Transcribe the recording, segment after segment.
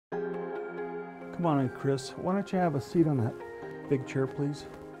Come on in, Chris. Why don't you have a seat on that big chair, please?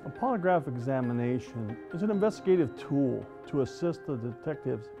 A polygraph examination is an investigative tool to assist the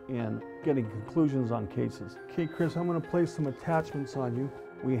detectives in getting conclusions on cases. Okay, Chris, I'm going to place some attachments on you.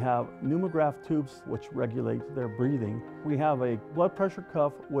 We have pneumograph tubes which regulate their breathing. We have a blood pressure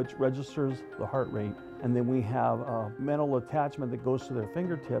cuff which registers the heart rate. And then we have a metal attachment that goes to their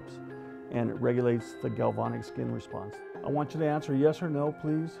fingertips and it regulates the galvanic skin response. I want you to answer yes or no,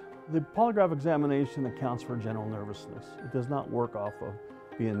 please. The polygraph examination accounts for general nervousness. It does not work off of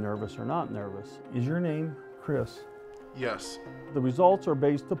being nervous or not nervous. Is your name Chris? Yes. The results are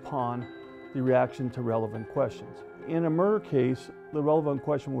based upon the reaction to relevant questions. In a murder case, the relevant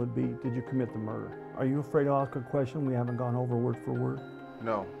question would be, did you commit the murder? Are you afraid to ask a question we haven't gone over word for word?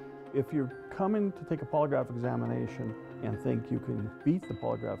 No. If you're coming to take a polygraph examination and think you can beat the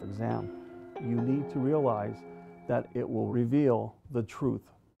polygraph exam, you need to realize that it will reveal the truth.